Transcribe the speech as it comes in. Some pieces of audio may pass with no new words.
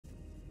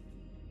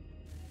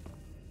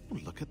Oh,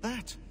 look at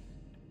that.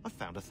 I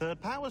found a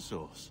third power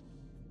source.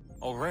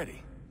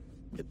 Already?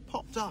 It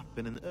popped up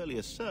in an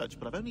earlier search,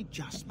 but I've only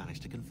just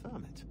managed to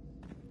confirm it.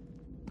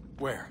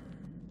 Where?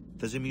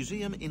 There's a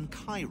museum in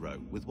Cairo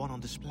with one on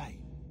display.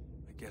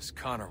 I guess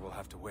Connor will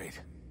have to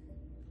wait.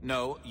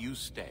 No, you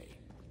stay.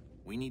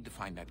 We need to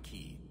find that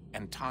key,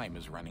 and time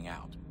is running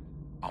out.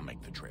 I'll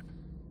make the trip.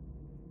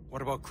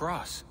 What about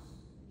Cross?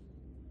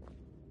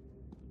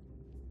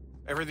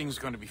 Everything's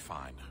going to be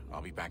fine.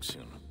 I'll be back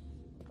soon.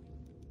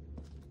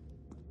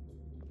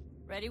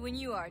 Ready when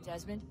you are,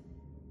 Desmond.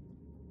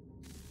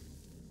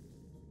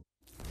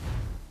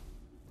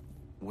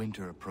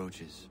 Winter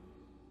approaches.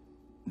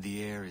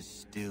 The air is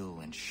still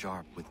and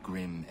sharp with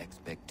grim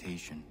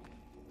expectation.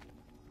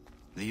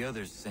 The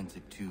others sense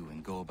it too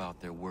and go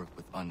about their work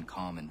with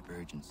uncommon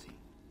urgency.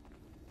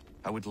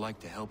 I would like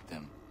to help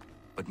them,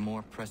 but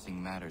more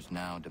pressing matters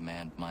now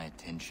demand my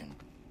attention.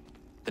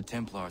 The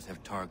Templars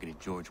have targeted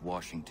George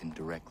Washington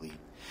directly,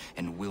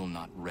 and will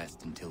not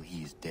rest until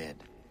he is dead.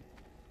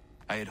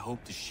 I had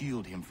hoped to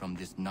shield him from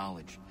this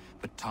knowledge,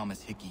 but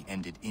Thomas Hickey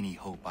ended any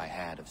hope I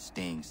had of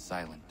staying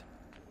silent.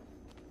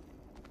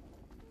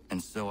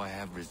 And so I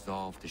have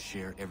resolved to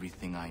share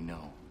everything I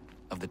know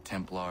of the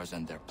Templars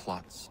and their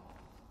plots,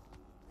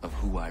 of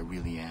who I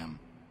really am.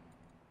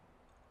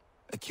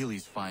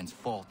 Achilles finds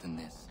fault in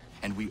this,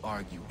 and we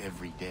argue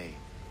every day,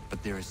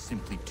 but there is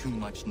simply too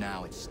much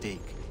now at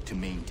stake to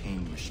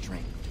maintain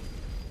restraint.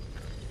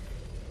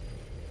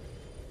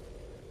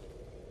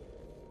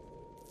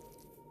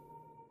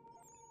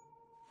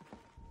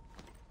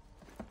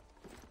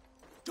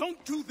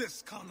 Don't do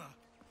this, Connor!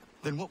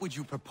 Then what would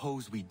you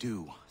propose we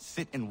do?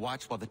 Sit and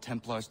watch while the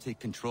Templars take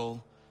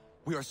control?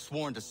 We are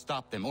sworn to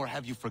stop them, or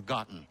have you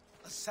forgotten?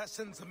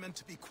 Assassins are meant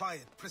to be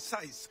quiet,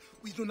 precise.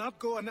 We do not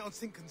go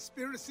announcing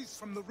conspiracies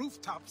from the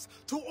rooftops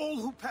to all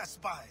who pass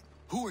by.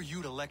 Who are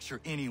you to lecture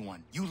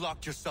anyone? You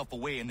locked yourself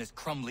away in this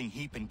crumbling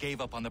heap and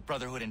gave up on the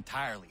Brotherhood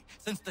entirely.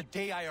 Since the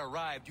day I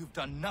arrived, you've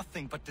done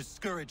nothing but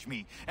discourage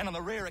me. And on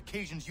the rare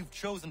occasions you've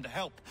chosen to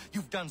help,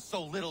 you've done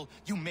so little,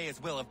 you may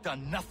as well have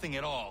done nothing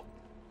at all.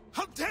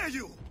 How dare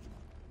you!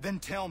 Then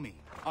tell me,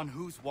 on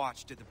whose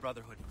watch did the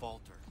Brotherhood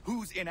falter?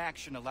 Whose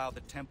inaction allowed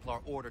the Templar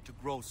Order to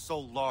grow so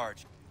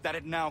large that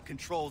it now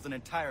controls an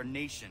entire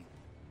nation?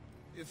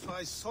 If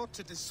I sought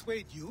to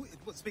dissuade you, it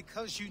was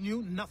because you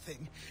knew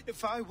nothing.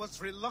 If I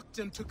was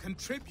reluctant to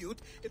contribute,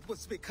 it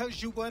was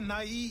because you were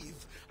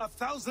naive.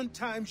 1,000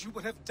 times you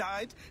would have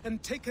died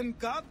and taken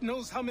God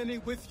knows how many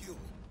with you.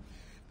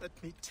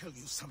 Let me tell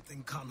you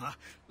something, Connor.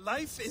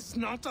 Life is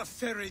not a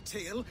fairy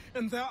tale,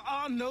 and there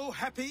are no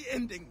happy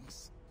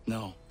endings.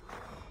 No.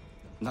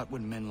 Not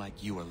when men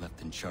like you are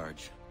left in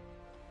charge.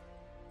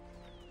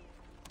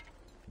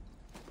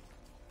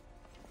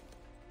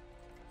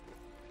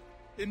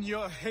 In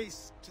your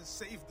haste to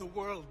save the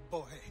world,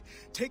 boy,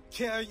 take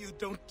care you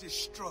don't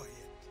destroy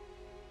it.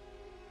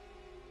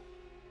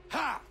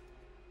 Ha!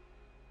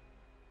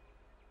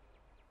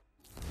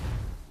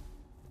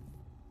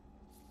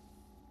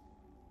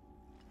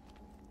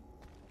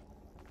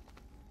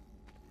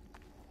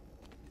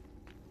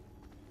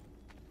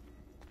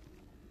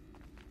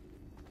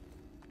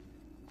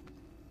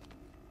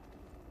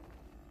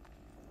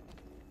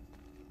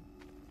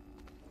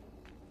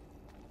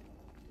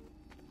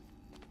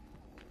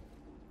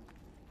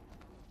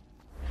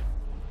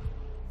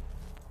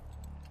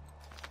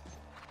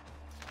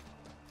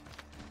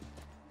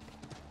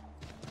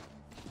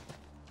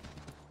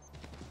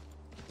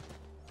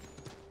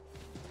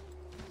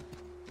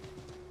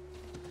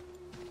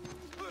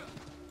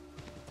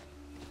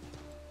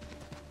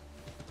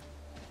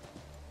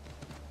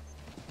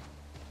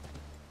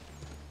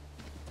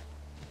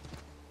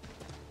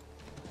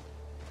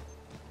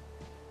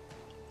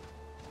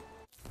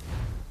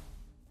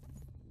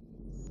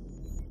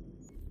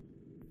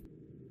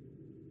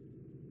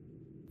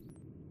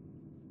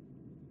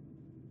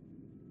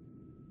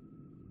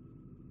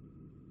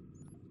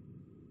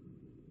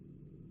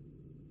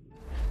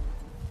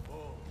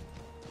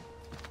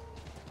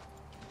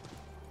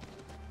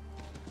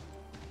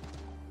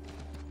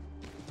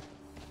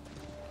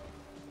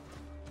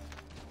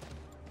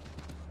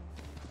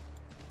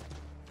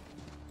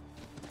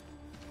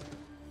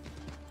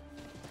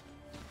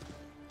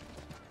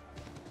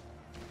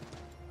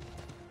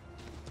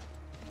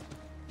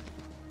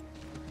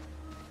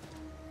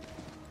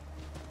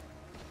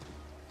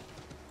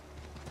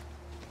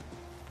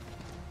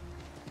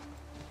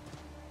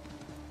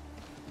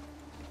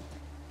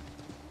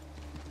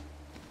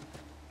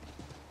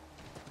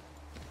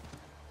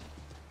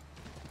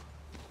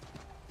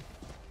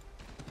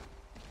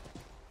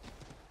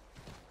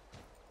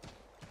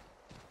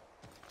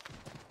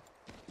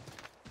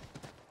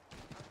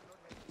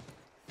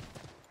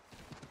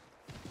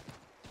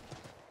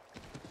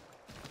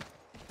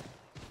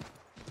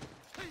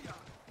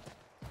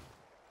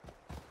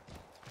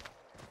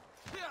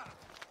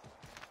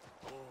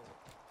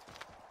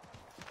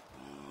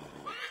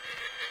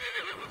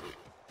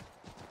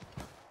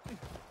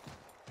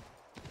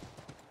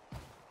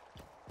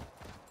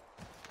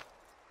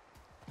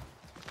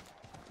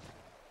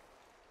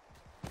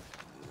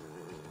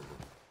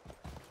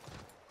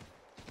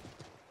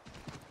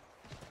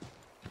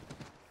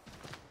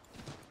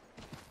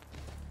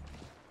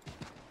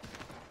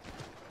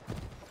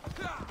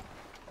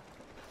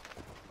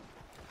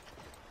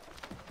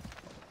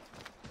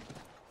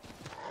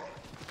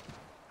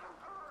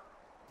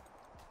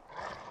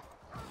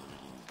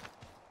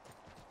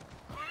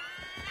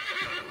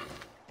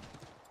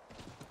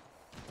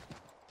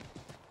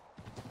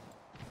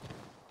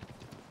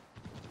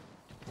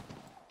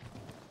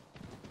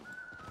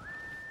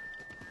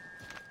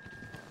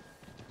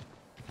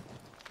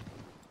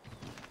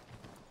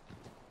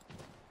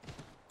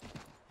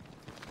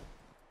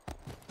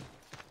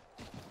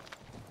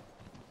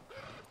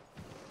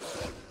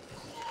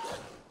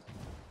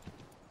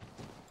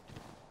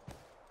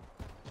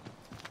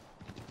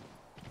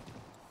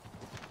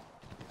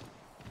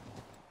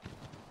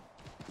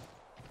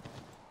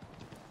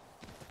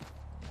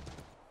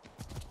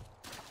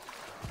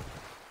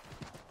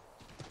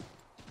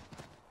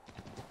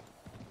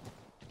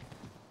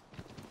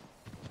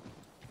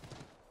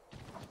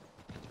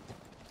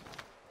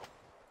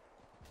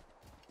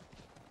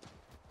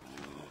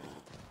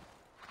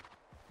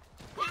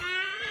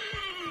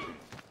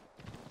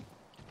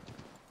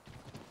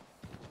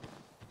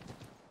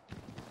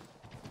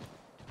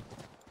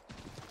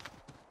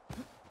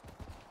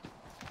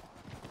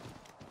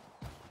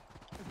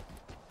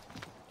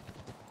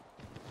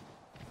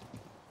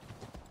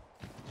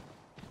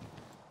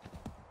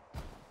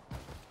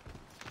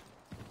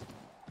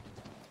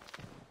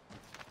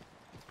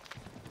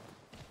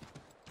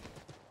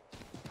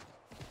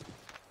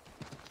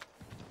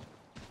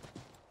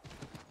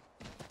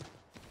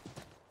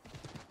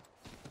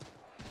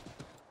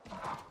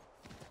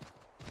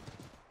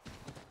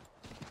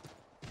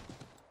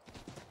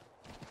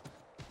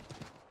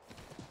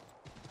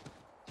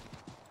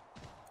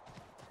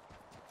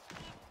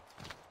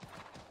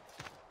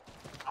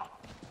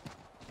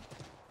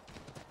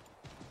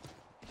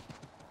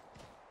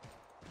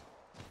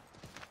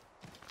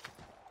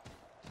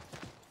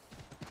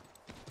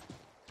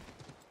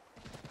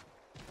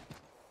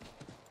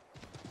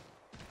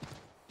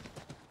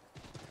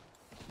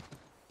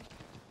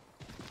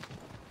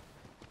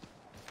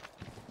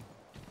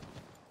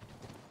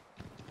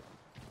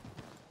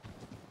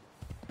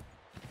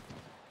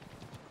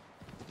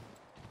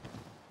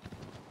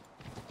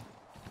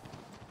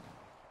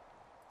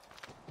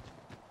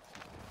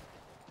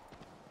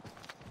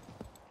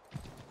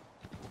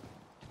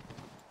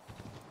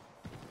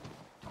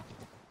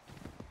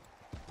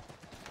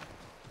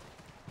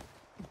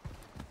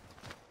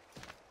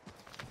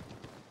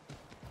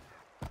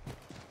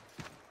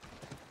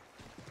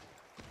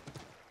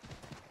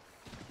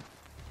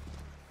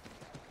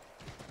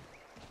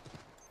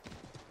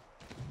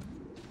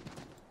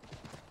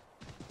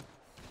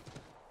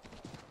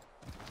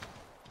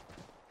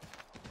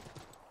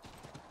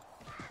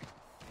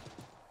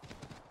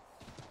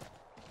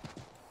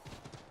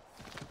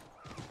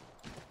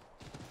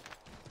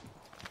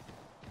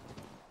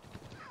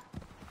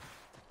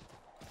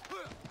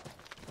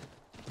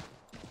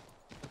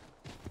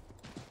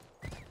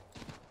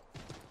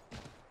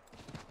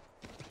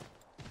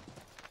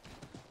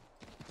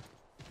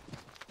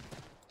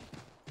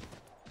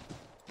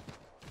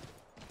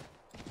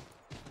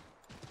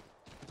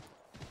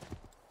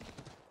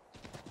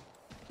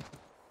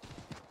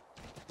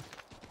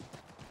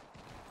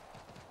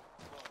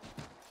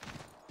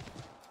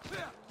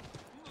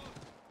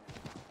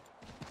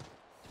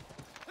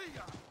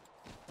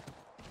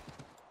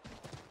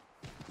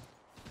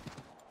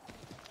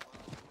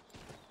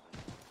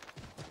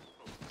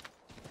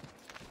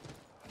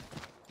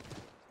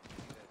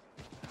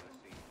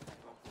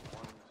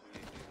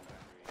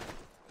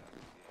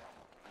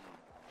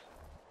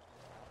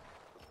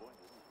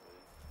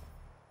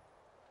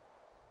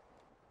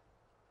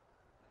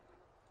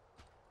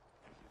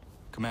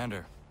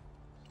 Commander,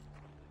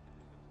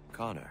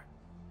 Connor.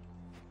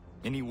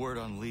 any word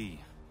on Lee?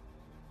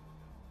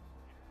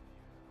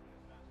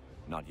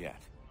 Not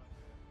yet.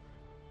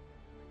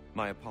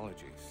 My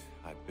apologies.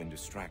 I've been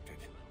distracted.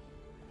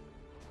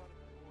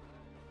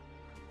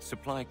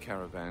 Supply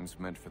caravans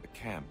meant for the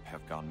camp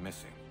have gone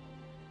missing.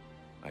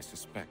 I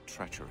suspect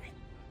treachery.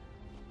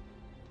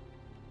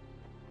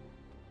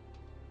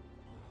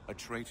 A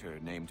traitor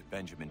named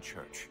Benjamin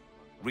Church,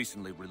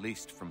 recently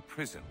released from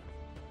prison,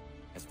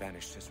 has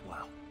vanished as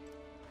well.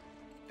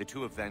 The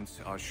two events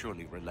are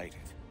surely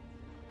related.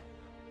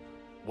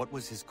 What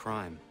was his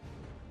crime?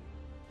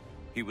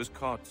 He was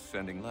caught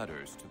sending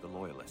letters to the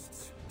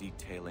Loyalists,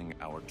 detailing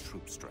our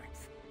troop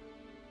strength.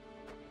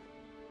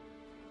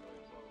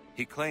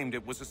 He claimed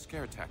it was a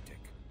scare tactic,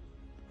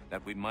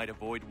 that we might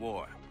avoid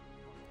war.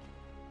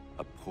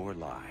 A poor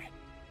lie.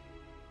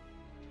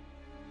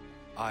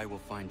 I will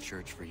find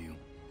Church for you.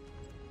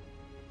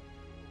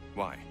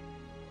 Why?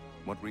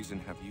 What reason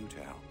have you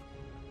to help?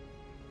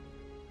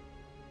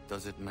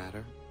 Does it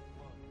matter?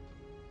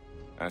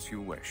 As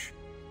you wish.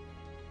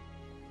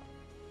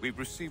 We've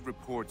received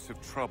reports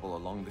of trouble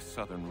along the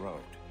southern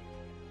road.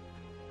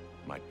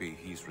 Might be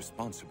he's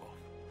responsible.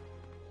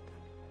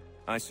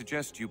 I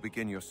suggest you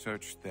begin your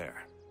search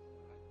there.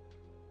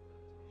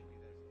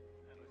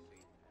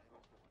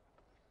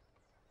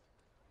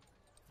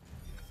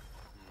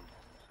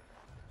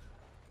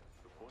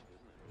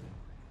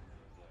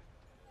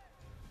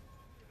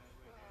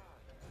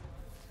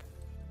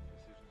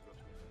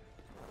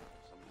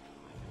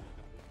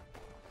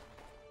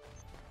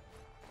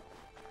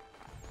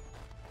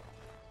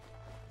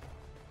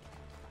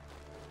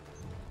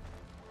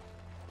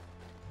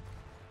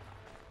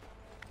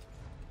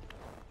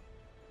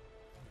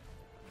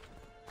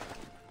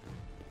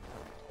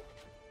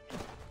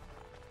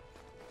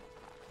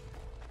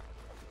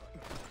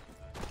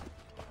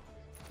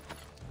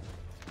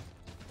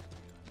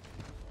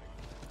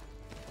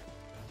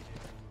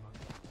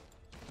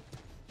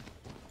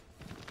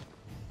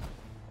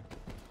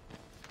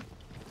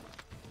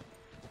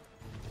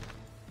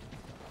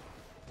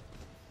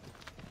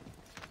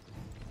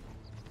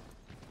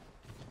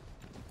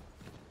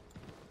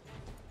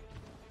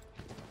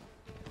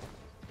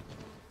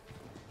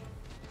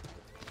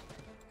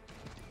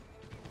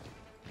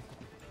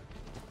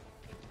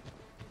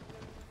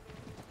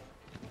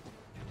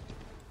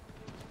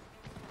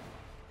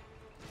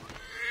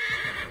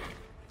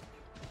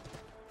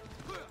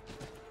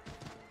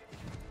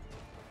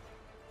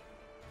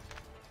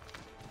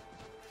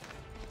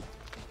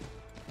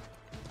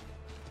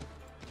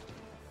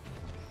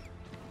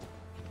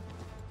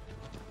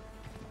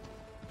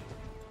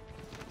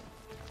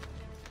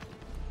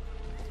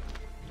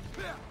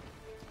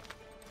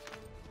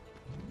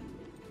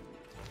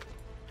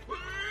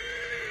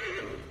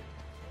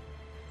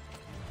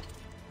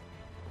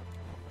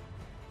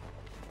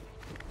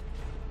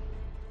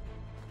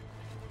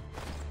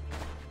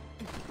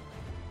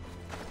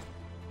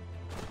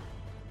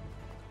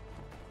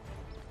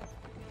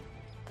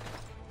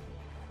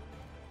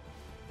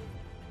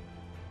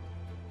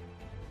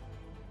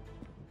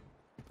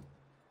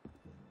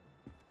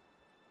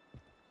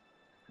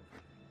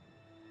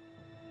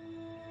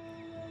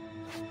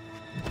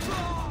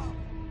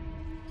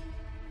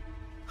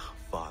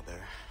 Father.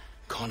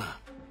 Connor,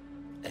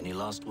 any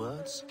last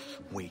words?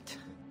 Wait.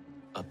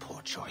 A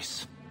poor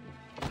choice.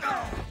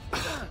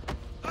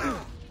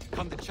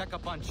 Come to check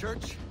up on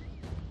Church?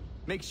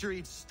 Make sure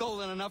he'd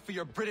stolen enough for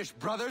your British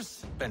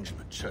brothers?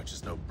 Benjamin Church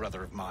is no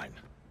brother of mine.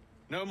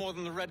 No more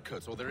than the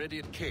Redcoats or their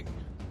idiot king.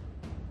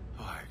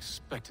 Oh, I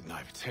expected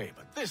naivete,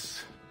 but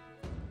this...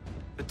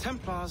 The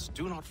Templars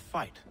do not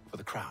fight for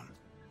the crown.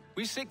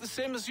 We seek the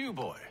same as you,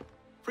 boy.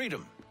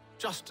 Freedom,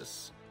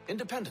 justice,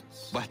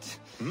 independence. But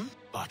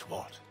But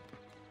what?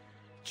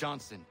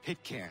 Johnson,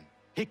 Pitcairn,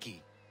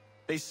 Hickey,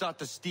 they sought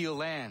to steal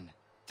land,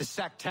 to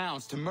sack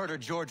towns, to murder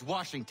George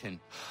Washington.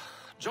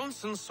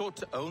 Johnson sought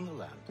to own the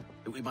land,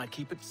 that we might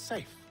keep it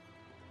safe.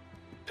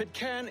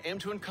 Pitcairn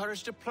aimed to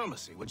encourage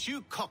diplomacy, which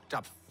you cocked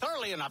up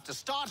thoroughly enough to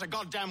start a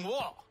goddamn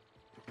war.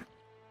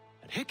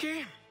 And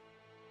Hickey?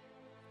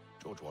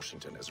 George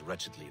Washington is a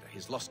wretched leader.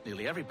 He's lost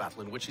nearly every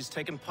battle in which he's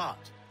taken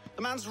part.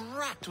 The man's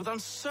racked with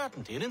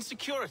uncertainty and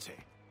insecurity.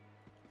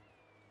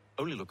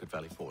 Only look at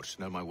Valley Forge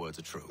to know my words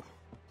are true.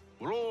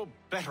 We're all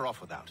better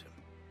off without him.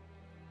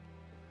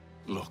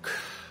 Look,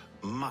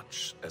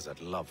 much as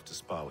I'd love to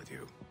spar with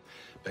you,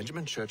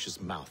 Benjamin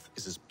Church's mouth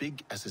is as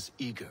big as his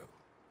ego.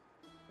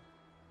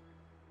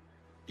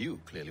 You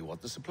clearly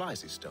want the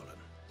supplies he's stolen.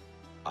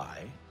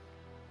 I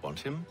want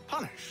him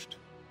punished.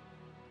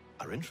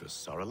 Our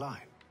interests are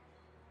aligned.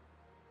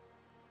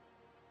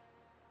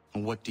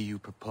 What do you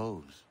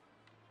propose?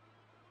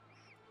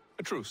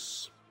 A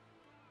truce.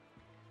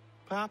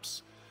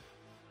 Perhaps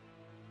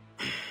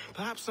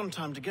some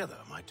time together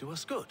might do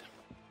us good.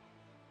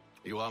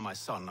 You are my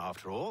son,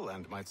 after all,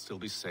 and might still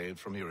be saved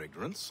from your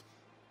ignorance.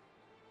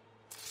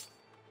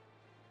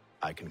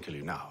 I can kill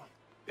you now,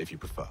 if you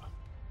prefer.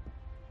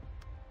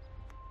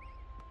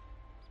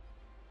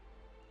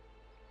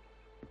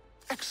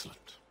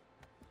 Excellent.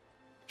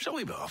 Shall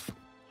we be off?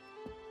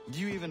 Do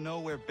you even know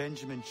where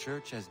Benjamin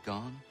Church has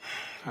gone?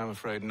 I'm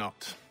afraid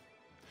not.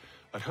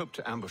 I'd hoped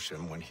to ambush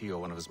him when he or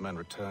one of his men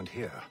returned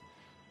here.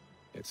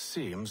 It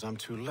seems I'm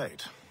too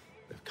late.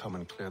 They've come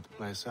and cleared the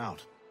place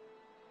out.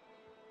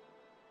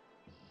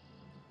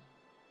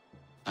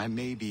 I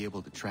may be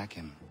able to track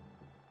him.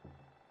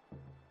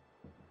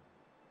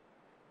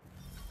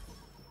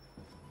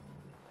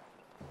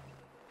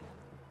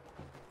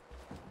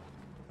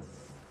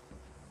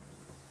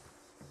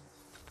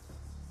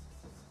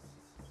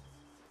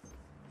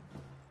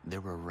 There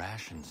were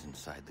rations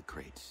inside the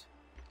crates.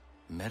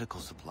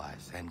 Medical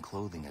supplies and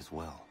clothing as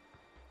well.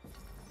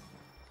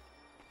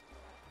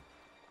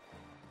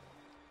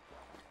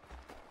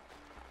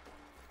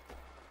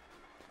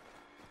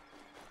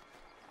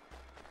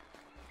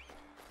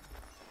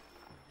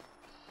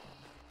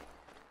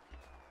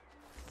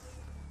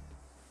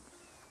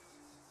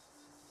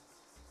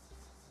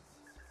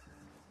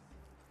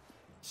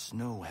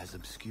 Snow has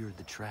obscured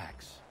the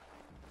tracks,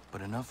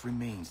 but enough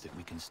remains that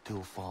we can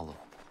still follow.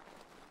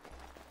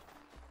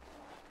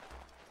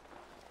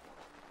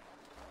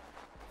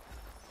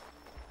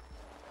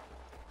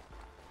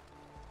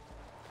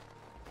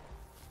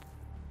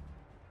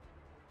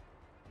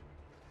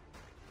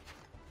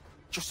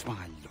 Just my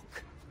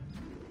luck.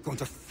 Going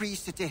to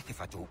freeze to death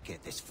if I don't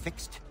get this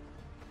fixed.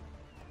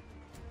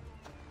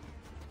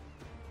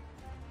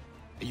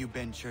 Are you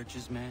Ben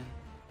Church's man?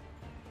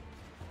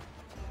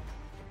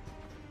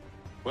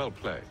 Well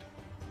played.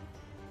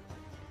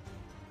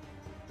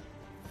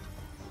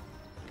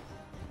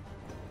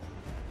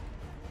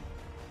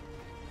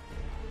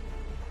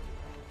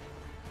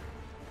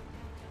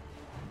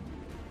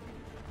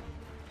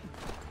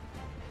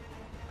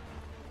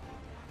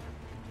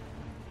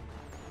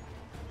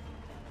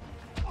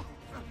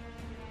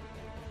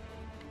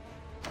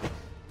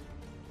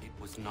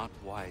 Not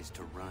wise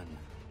to run.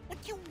 What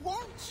do you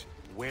want?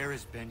 Where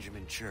is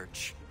Benjamin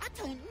Church? I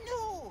don't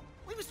know.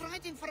 We was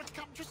riding for a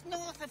camp just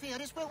north of here.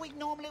 Is where we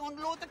normally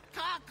unload the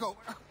cargo.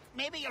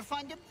 Maybe you'll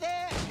find him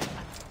there.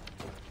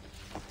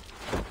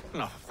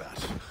 Enough of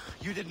that.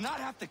 You did not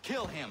have to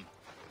kill him.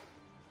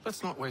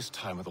 Let's not waste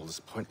time with all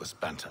this pointless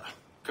banter.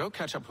 Go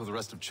catch up with the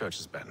rest of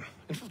Church's men.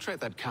 Infiltrate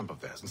that camp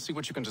of theirs and see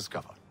what you can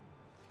discover.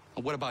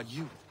 And what about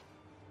you?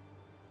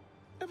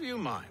 Never you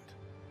mind.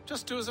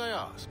 Just do as I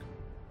ask.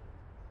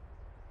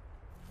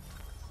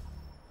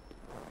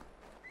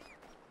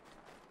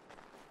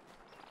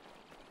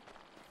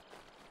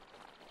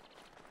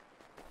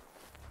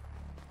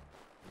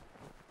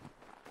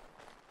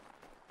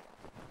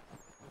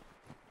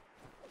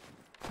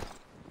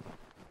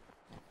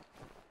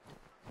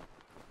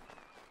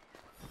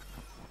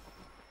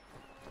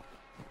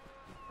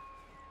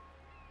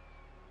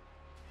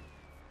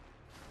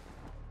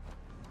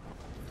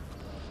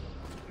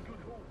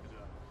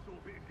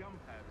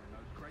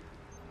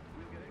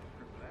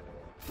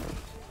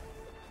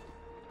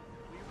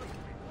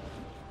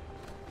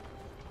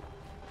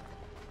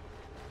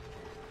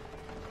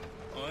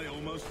 I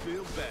almost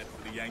feel bad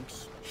for the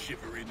Yanks,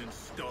 shivering and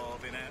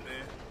starving out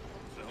there.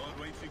 It's a hard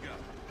way to go.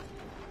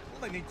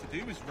 All they need to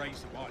do is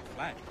raise the white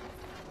flag.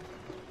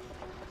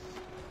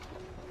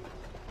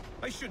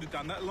 They should have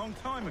done that a long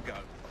time ago.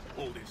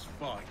 All this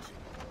fight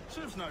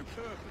serves no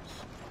purpose.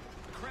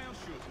 The Crown's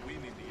sure to win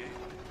in the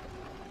end.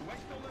 To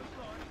waste all those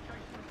lives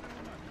chasing a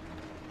film money.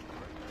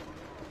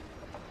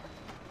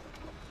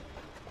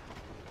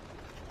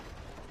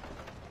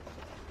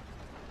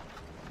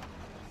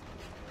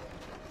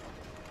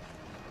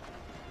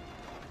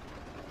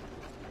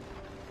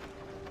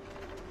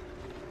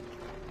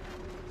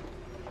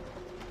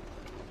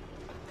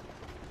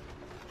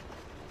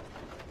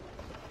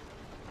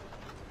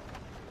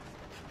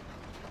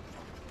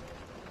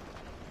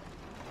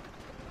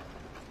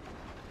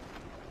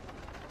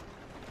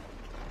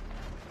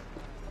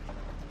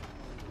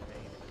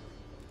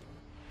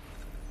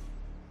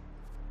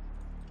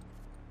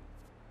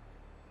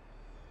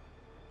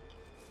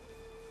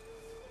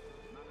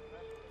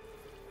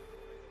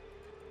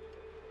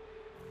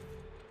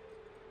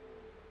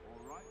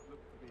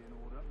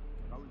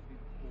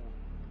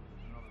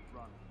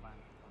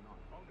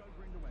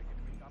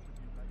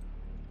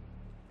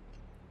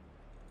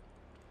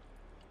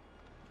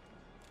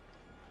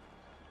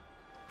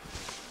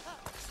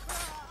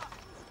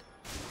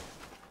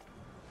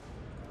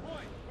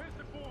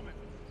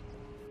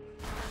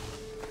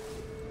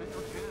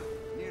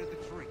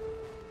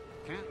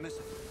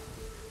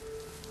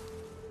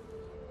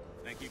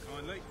 Thank you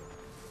kindly.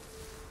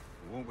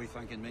 You won't be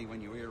thanking me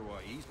when you hear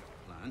what he's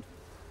got planned.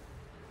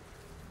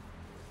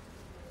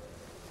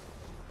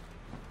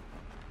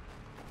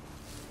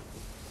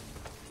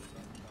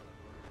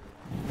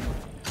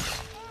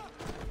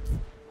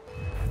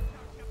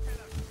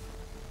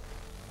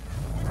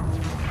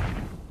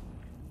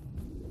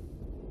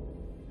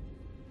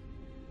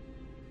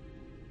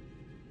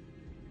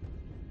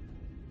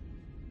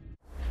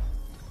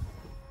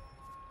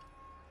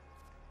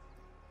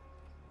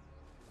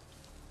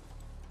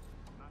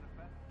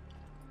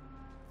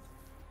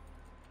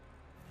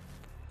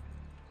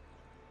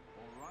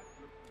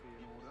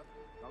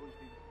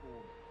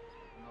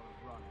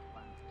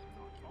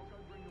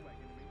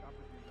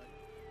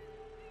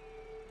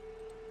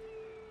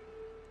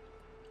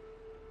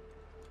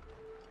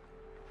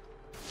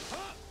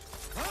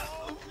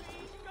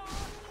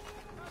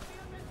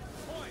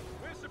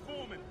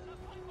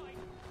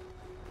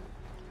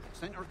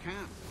 center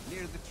camp,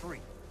 near the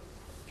tree.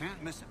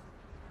 Can't miss him.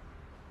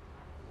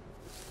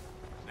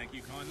 Thank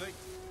you kindly.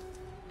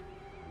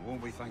 You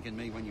won't be thanking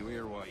me when you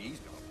hear what he's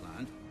got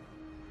planned.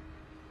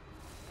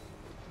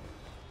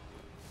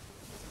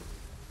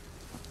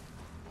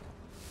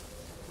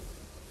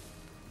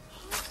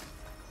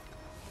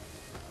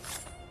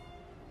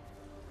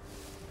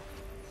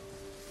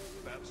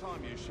 About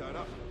time you showed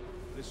up.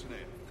 Listen here.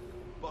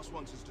 Boss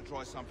wants us to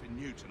try something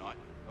new tonight.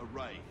 A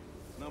raid.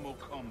 No more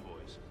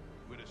convoys.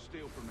 We're to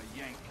steal from the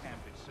Yank camp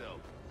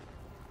itself.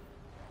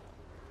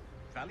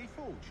 Valley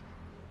Forge?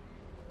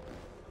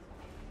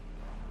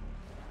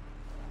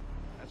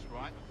 That's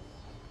right.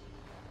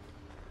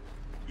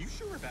 You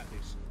sure about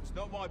this? It's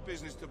not my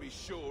business to be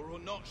sure or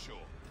not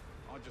sure.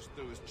 I just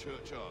do as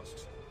Church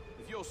asks.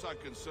 If you're so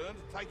concerned,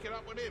 take it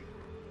up with him.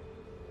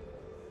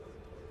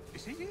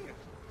 Is he here?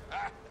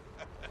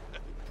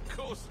 Of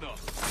course not.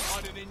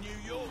 Hiding in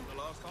New York, the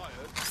last I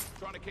heard.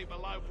 Trying to keep a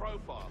low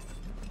profile.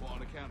 Well,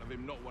 on account of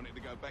him not wanting to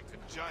go back to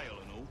jail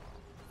and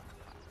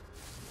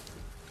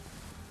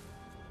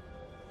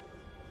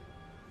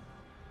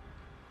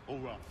all. All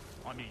right,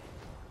 I'm in.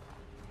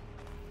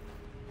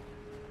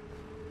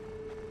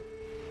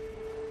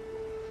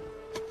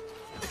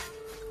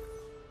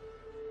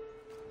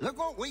 Look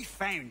what we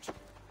found!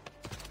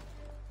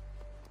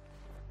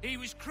 He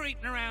was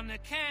creeping around the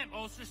camp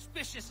all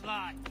suspicious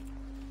like.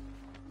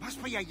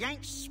 Must be a Yank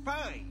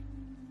spy.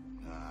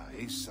 Ah,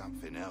 he's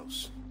something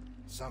else.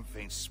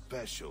 Something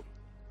special.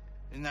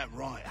 Isn't that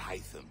right,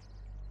 Hatham?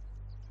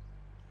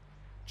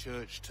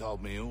 Church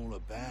told me all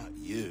about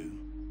you.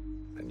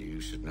 And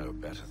you should know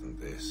better than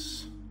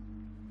this.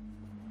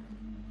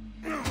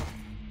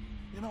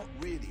 You're not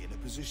really in a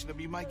position to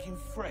be making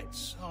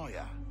threats, are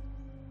you?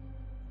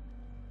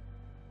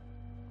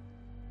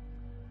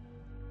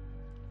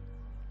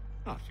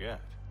 Not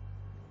yet.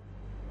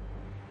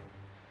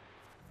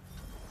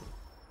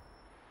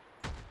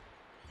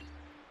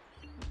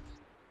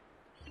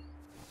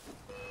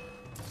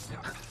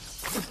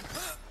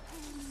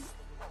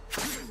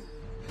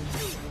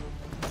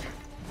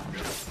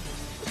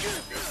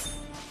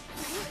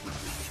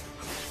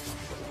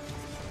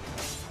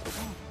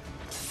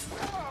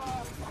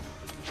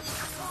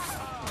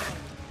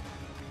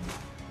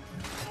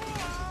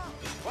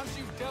 Once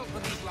you've dealt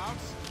with these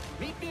louts,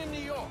 meet me in New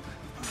York.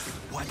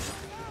 What?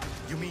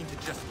 You mean to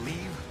just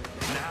leave?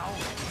 Now?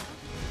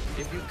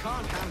 If you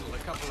can't handle a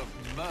couple of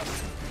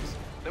mercenaries,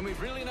 then we've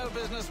really no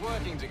business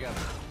working together.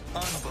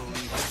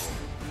 Unbelievable.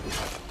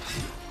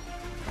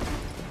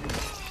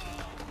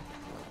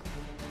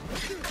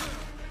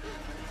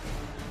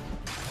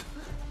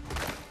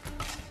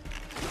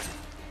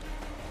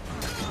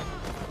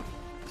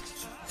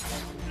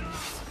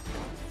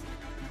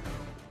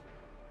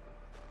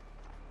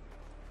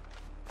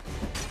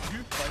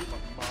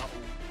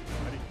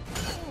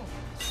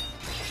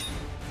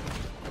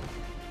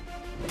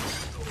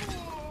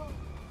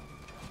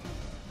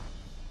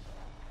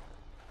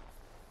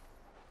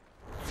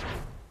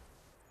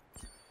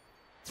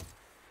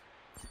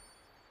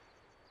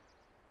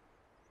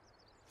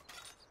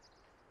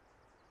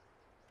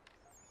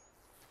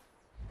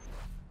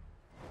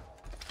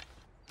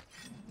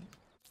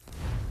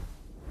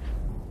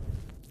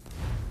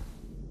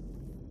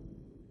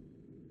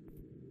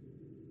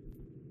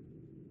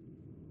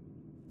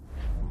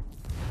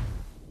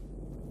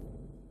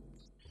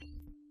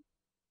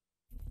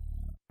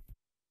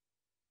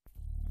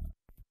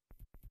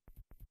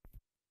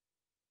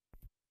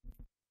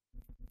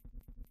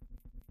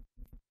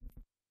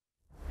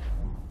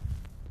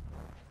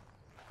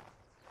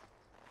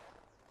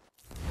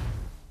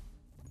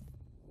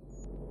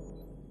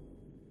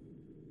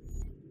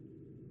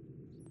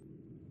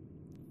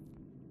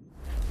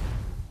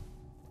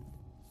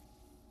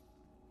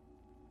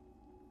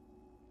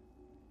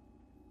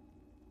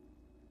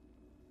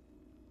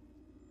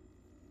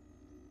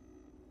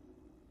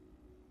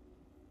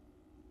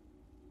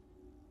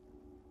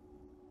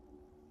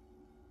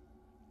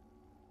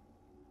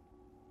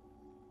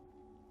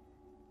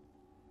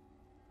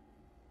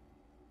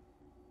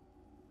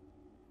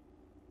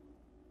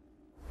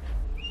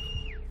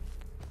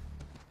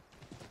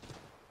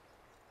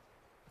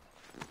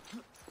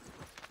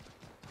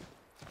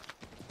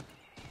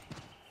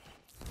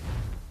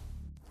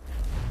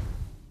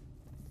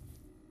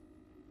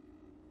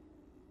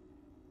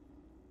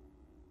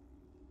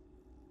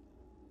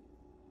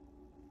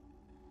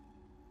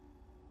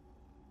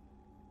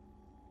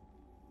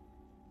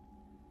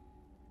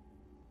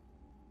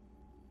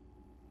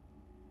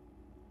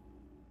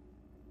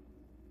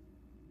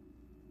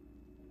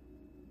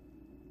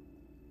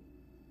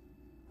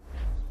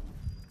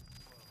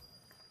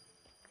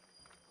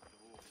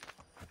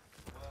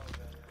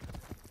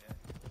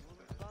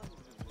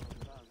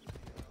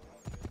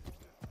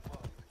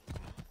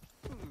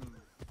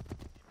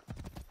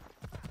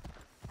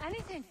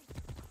 Anything.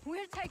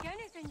 We'll take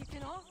anything you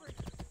can offer.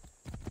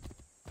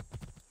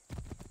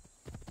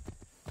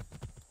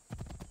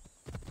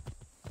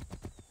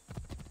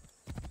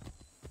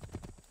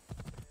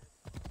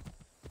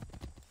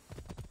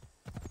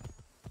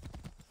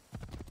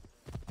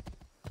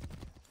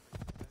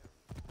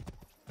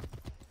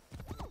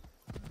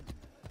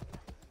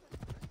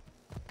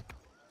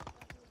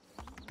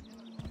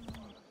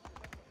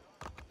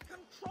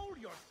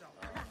 yourself.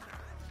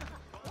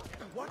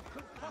 What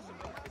could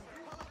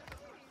possibly...